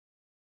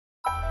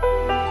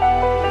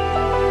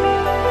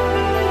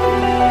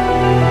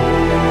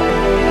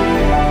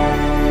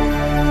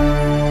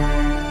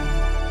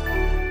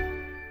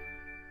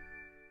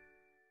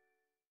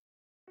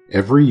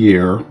Every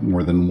year,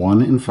 more than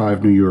 1 in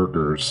 5 New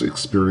Yorkers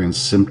experience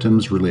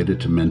symptoms related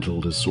to mental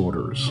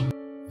disorders.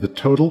 The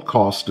total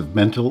cost of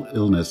mental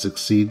illness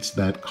exceeds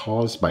that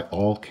caused by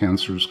all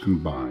cancers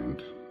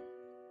combined.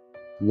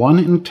 1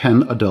 in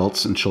 10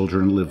 adults and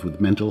children live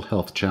with mental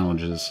health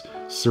challenges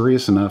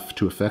serious enough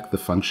to affect the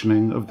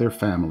functioning of their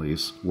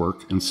families,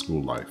 work, and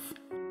school life.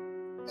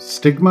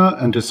 Stigma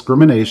and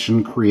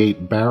discrimination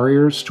create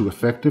barriers to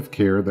effective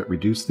care that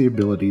reduce the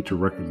ability to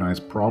recognize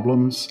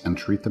problems and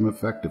treat them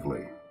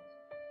effectively.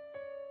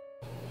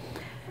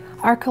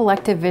 Our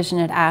collective vision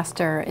at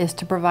Astor is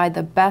to provide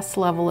the best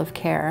level of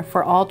care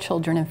for all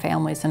children and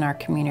families in our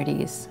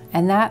communities.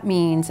 And that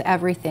means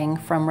everything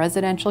from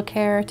residential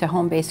care to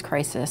home-based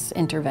crisis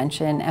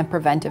intervention and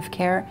preventive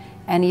care,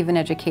 and even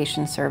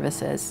education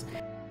services.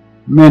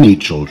 Many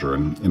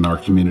children in our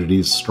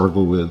communities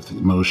struggle with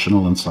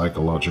emotional and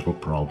psychological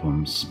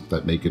problems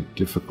that make it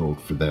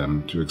difficult for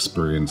them to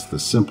experience the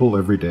simple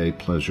everyday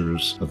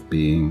pleasures of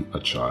being a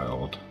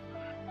child.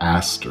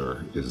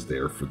 Astor is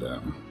there for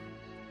them.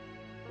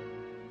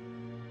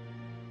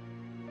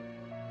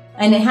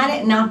 And had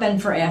it not been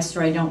for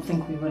Astor, I don't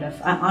think we would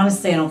have,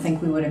 honestly, I don't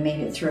think we would have made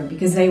it through,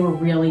 because they were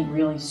really,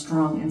 really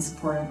strong and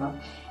supportive of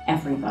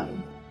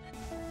everybody.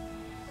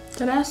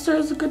 That Astor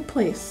is a good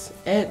place.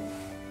 It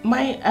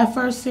might at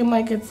first seem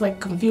like it's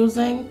like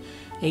confusing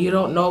and you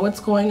don't know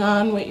what's going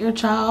on with your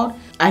child.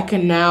 I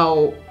can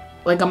now,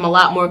 like, I'm a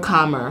lot more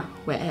calmer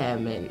with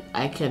him, and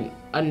I can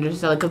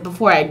understand, because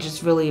before I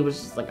just really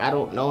was just like, I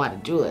don't know how to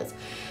do this.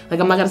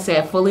 Like, I'm not gonna say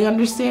I fully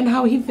understand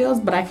how he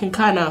feels, but I can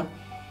kind of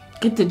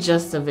get the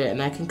gist of it, and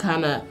I can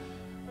kind of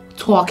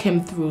talk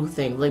him through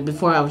things. Like,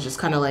 before I was just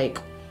kind of like,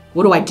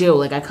 what do I do?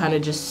 Like, I kind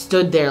of just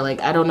stood there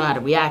like, I don't know how to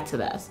react to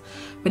this.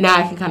 But now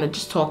I can kind of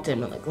just talk to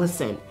him and like,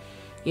 listen,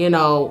 you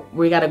know,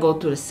 we got to go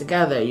through this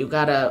together. You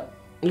got to,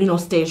 you know,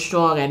 stay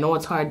strong. I know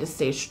it's hard to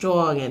stay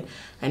strong, and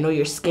I know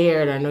you're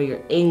scared. I know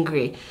you're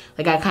angry.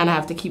 Like, I kind of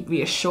have to keep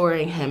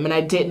reassuring him, and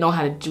I didn't know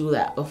how to do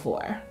that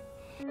before.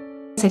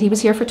 Said he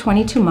was here for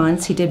 22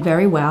 months. He did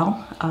very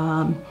well.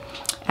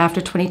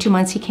 After 22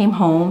 months, he came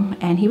home,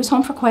 and he was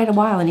home for quite a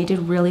while, and he did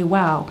really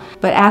well.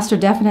 But Astor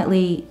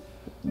definitely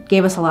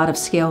gave us a lot of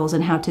skills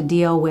in how to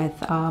deal with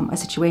a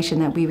situation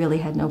that we really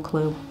had no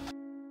clue.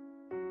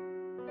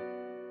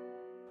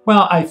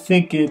 Well, I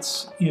think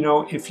it's, you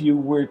know, if you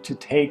were to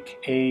take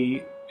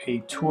a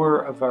tour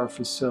of our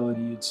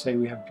facility, you'd say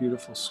we have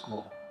beautiful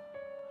school.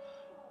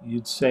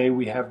 You'd say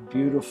we have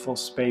beautiful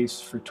space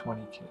for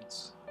 20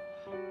 kids.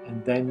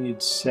 And then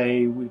you'd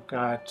say we've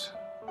got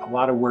a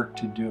lot of work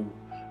to do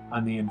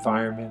on the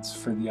environments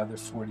for the other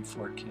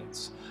 44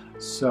 kids.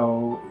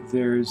 So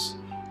there's,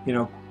 you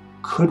know,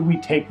 could we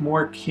take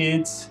more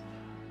kids?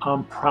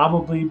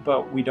 Probably,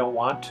 but we don't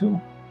want to.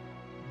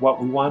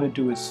 What we want to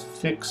do is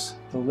fix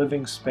the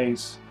living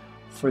space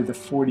for the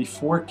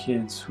 44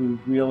 kids who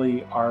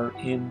really are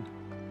in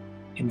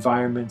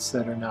environments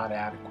that are not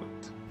adequate.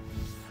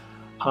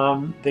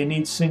 They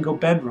need single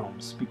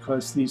bedrooms,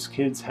 because these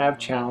kids have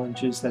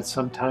challenges that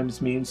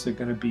sometimes means they're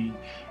going to be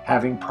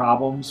having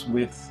problems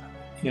with,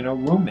 you know,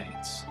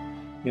 roommates.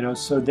 You know,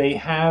 so they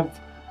have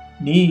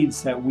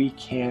needs that we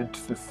can't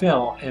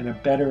fulfill, and a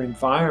better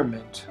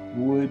environment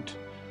would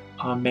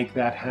make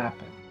that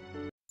happen.